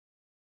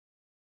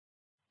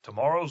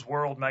Tomorrow's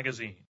World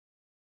Magazine,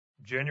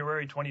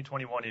 January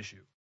 2021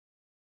 issue.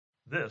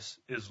 This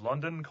is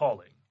London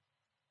Calling.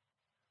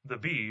 The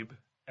Beeb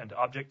and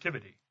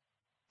Objectivity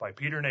by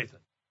Peter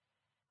Nathan.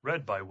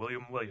 Read by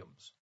William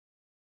Williams.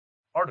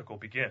 Article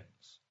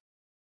begins.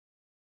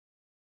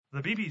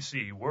 The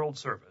BBC World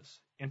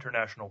Service,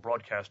 international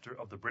broadcaster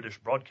of the British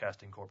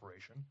Broadcasting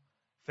Corporation,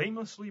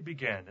 famously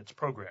began its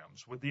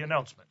programs with the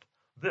announcement,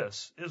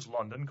 "This is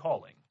London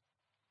Calling."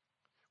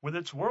 With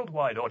its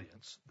worldwide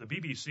audience, the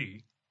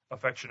BBC,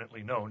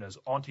 affectionately known as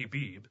Auntie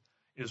Beeb,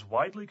 is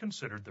widely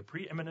considered the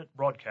preeminent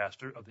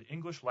broadcaster of the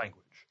English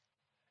language.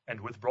 And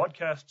with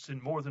broadcasts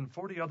in more than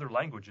 40 other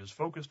languages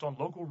focused on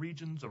local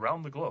regions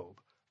around the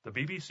globe, the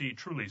BBC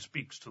truly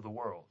speaks to the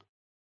world.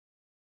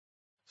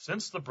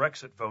 Since the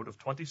Brexit vote of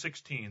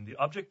 2016, the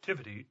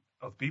objectivity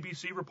of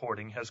BBC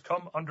reporting has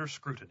come under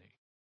scrutiny.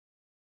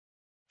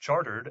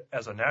 Chartered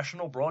as a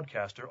national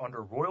broadcaster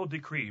under royal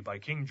decree by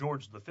King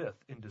George V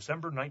in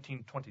December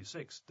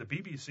 1926, the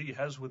BBC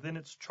has within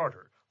its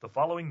charter the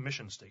following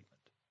mission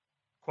statement.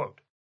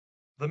 Quote,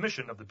 "The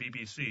mission of the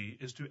BBC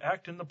is to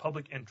act in the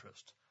public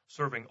interest,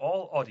 serving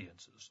all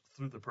audiences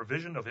through the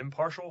provision of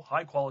impartial,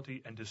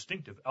 high-quality, and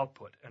distinctive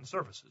output and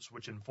services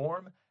which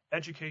inform,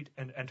 educate,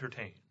 and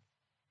entertain."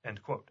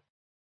 End quote.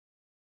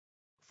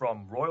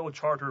 From Royal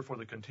Charter for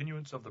the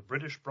Continuance of the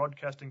British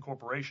Broadcasting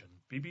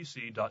Corporation,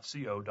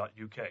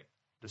 bbc.co.uk,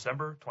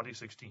 December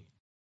 2016.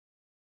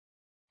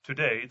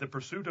 Today, the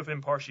pursuit of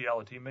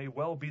impartiality may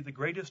well be the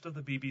greatest of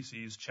the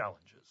BBC's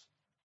challenges.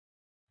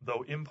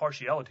 Though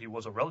impartiality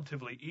was a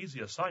relatively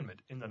easy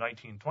assignment in the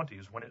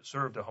 1920s when it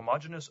served a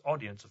homogeneous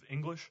audience of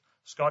English,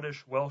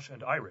 Scottish, Welsh,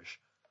 and Irish,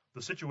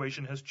 the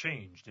situation has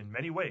changed in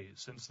many ways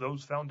since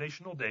those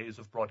foundational days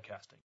of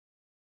broadcasting.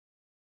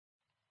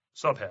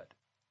 Subhead: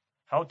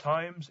 How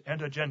times and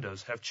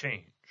agendas have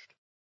changed.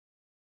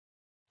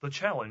 The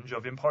challenge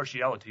of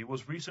impartiality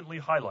was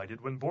recently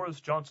highlighted when Boris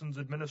Johnson's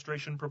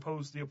administration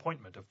proposed the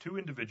appointment of two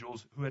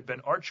individuals who had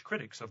been arch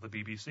critics of the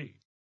BBC.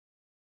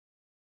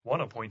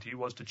 One appointee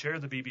was to chair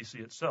the BBC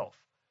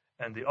itself,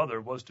 and the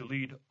other was to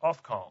lead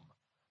Ofcom,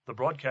 the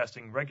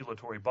broadcasting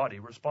regulatory body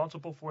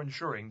responsible for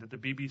ensuring that the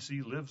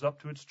BBC lives up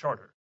to its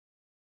charter.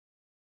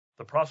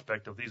 The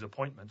prospect of these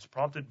appointments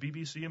prompted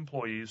BBC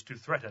employees to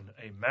threaten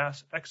a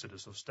mass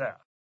exodus of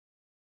staff.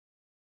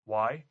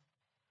 Why?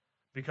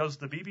 Because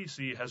the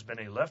BBC has been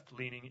a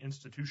left-leaning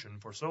institution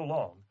for so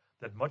long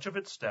that much of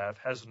its staff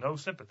has no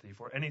sympathy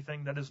for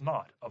anything that is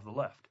not of the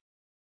left.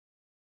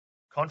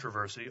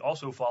 Controversy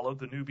also followed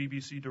the new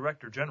BBC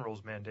Director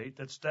General's mandate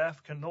that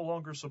staff can no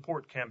longer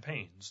support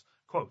campaigns,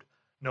 quote,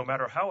 "no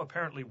matter how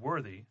apparently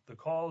worthy the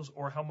cause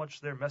or how much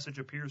their message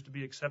appears to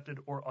be accepted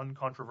or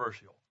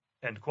uncontroversial,"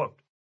 end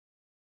quote.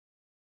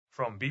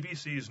 From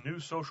BBC's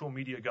new social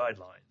media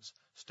guidelines,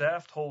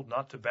 staff told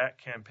not to back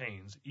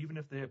campaigns even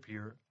if they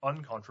appear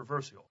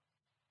uncontroversial.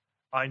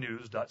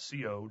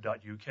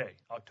 inews.co.uk,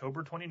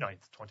 October 29,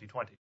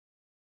 2020.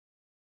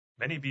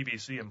 Many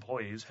BBC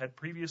employees had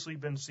previously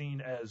been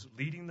seen as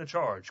leading the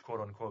charge,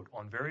 quote-unquote,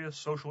 on various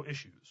social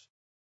issues.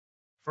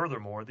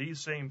 Furthermore, these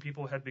same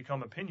people had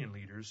become opinion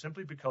leaders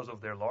simply because of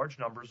their large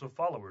numbers of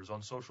followers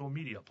on social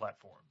media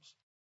platforms.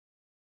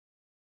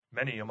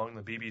 Many among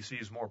the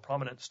BBC's more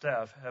prominent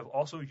staff have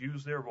also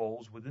used their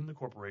roles within the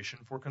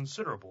corporation for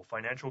considerable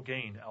financial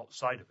gain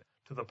outside of it,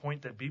 to the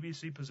point that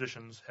BBC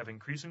positions have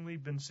increasingly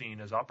been seen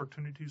as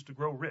opportunities to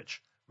grow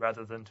rich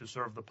rather than to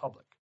serve the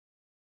public.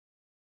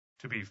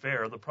 To be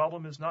fair, the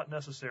problem is not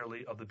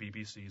necessarily of the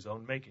BBC's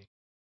own making.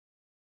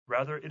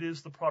 Rather, it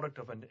is the product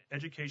of an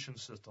education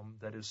system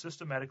that is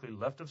systematically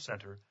left of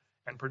center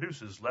and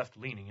produces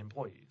left-leaning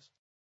employees.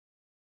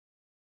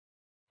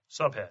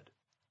 Subhead: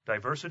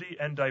 Diversity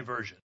and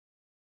Diversion.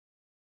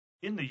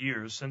 In the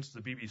years since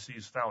the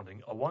BBC's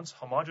founding, a once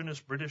homogeneous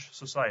British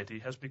society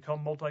has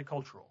become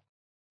multicultural.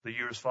 The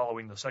years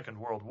following the Second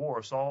World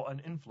War saw an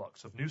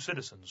influx of new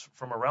citizens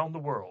from around the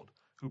world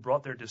who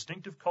brought their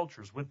distinctive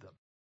cultures with them.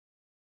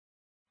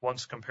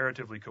 Once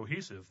comparatively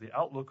cohesive, the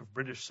outlook of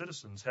British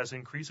citizens has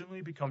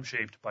increasingly become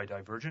shaped by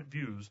divergent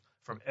views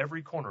from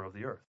every corner of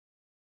the earth.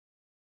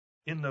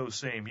 In those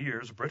same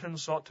years, Britain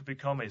sought to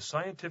become a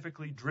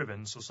scientifically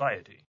driven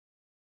society.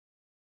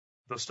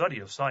 The study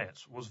of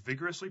science was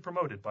vigorously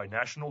promoted by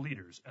national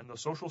leaders, and the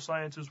social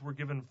sciences were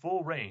given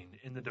full rein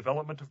in the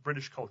development of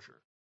British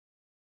culture.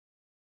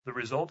 The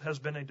result has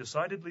been a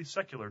decidedly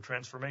secular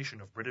transformation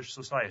of British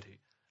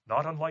society,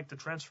 not unlike the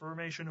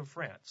transformation of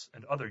France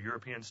and other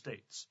European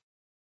states.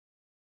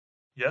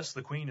 Yes,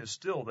 the Queen is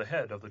still the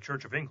head of the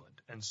Church of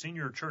England, and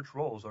senior church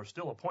roles are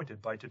still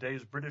appointed by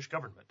today's British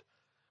government,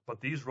 but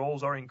these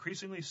roles are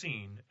increasingly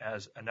seen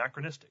as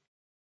anachronistic.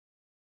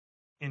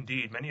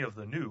 Indeed, many of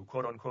the new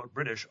quote-unquote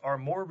British are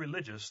more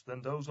religious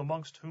than those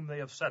amongst whom they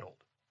have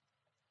settled.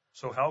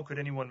 So how could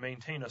anyone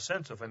maintain a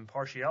sense of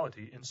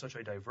impartiality in such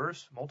a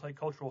diverse,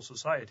 multicultural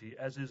society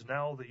as is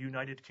now the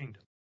United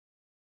Kingdom?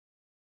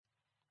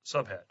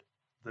 Subhead: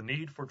 The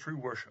Need for True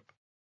Worship.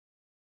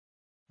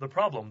 The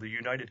problem the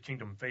United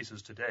Kingdom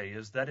faces today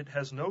is that it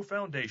has no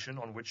foundation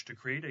on which to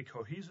create a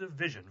cohesive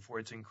vision for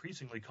its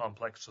increasingly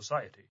complex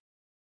society.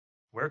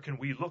 Where can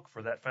we look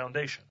for that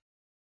foundation?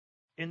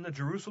 In the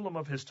Jerusalem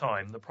of his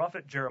time, the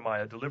prophet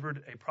Jeremiah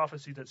delivered a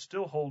prophecy that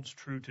still holds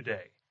true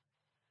today.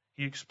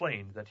 He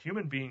explained that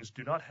human beings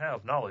do not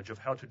have knowledge of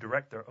how to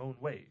direct their own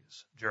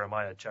ways.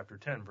 Jeremiah chapter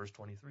 10, verse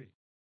 23.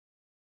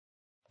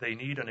 They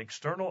need an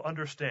external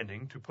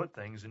understanding to put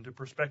things into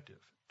perspective,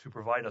 to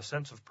provide a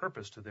sense of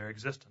purpose to their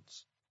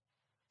existence.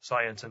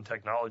 Science and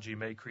technology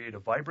may create a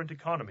vibrant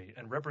economy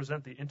and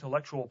represent the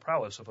intellectual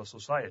prowess of a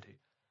society,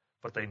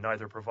 but they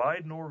neither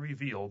provide nor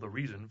reveal the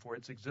reason for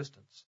its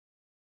existence.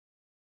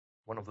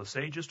 One of the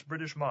sagest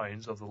British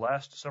minds of the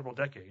last several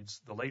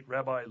decades, the late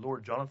Rabbi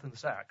Lord Jonathan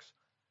Sacks,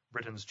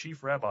 Britain's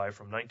chief rabbi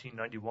from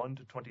 1991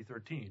 to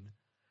 2013,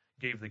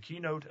 gave the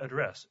keynote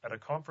address at a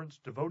conference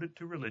devoted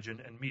to religion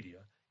and media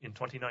in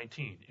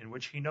 2019, in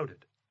which he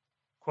noted,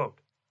 quote,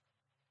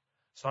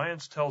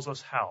 "Science tells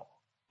us how,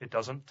 it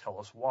doesn't tell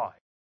us why.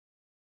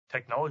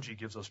 Technology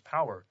gives us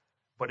power,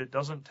 but it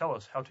doesn't tell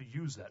us how to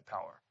use that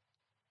power.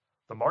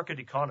 The market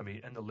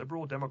economy and the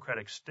liberal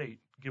democratic state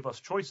give us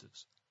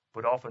choices,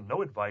 but often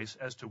no advice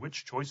as to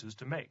which choices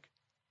to make."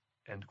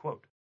 End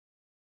quote.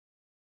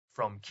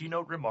 From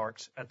Keynote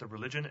Remarks at the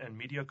Religion and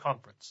Media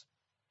Conference,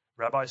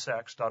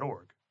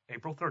 rabbisacks.org,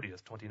 April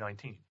 30th,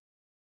 2019.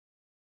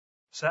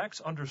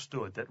 Sacks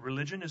understood that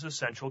religion is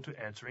essential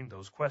to answering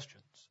those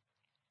questions.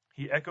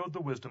 He echoed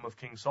the wisdom of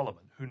King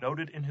Solomon, who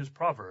noted in his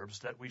Proverbs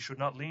that we should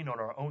not lean on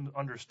our own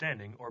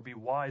understanding or be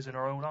wise in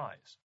our own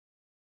eyes.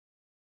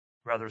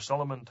 Rather,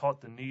 Solomon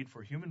taught the need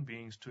for human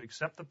beings to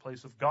accept the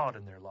place of God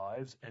in their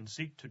lives and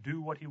seek to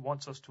do what he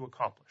wants us to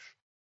accomplish.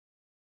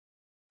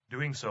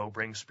 Doing so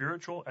brings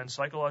spiritual and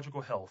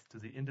psychological health to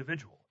the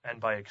individual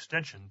and, by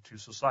extension, to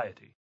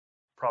society.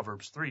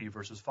 Proverbs 3,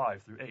 verses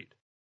 5 through 8.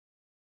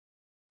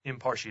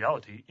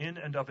 Impartiality, in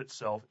and of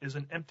itself, is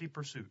an empty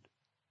pursuit.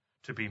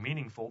 To be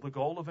meaningful, the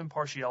goal of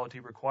impartiality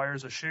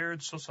requires a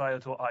shared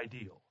societal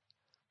ideal.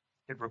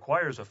 It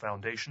requires a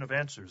foundation of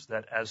answers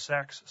that, as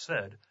Sacks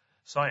said,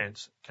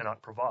 science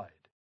cannot provide.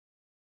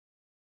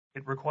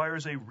 It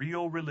requires a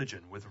real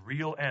religion with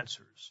real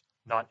answers,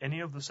 not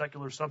any of the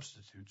secular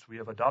substitutes we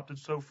have adopted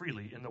so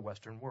freely in the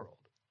Western world.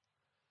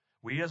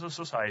 We as a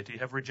society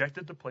have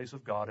rejected the place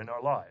of God in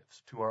our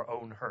lives, to our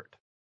own hurt.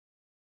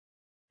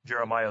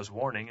 Jeremiah's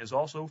warning is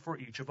also for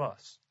each of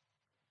us.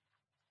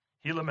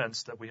 He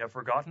laments that we have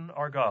forgotten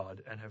our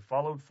God and have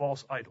followed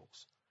false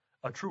idols,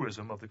 a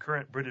truism of the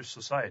current British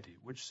society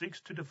which seeks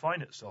to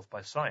define itself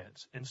by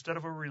science instead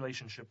of a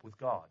relationship with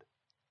God.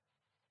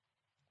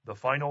 The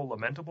final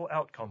lamentable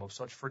outcome of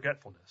such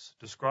forgetfulness,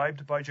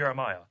 described by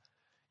Jeremiah,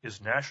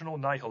 is national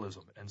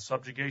nihilism and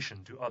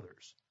subjugation to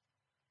others.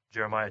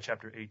 Jeremiah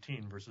chapter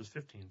 18, verses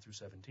 15 through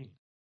 17.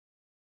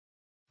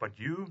 But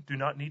you do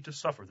not need to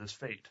suffer this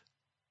fate.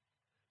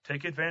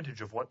 Take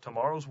advantage of what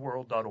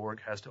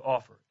tomorrowsworld.org has to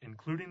offer,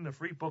 including the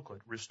free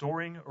booklet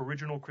Restoring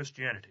Original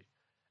Christianity,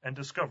 and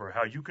discover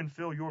how you can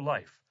fill your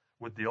life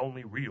with the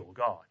only real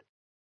God.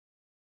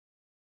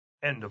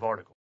 End of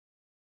article.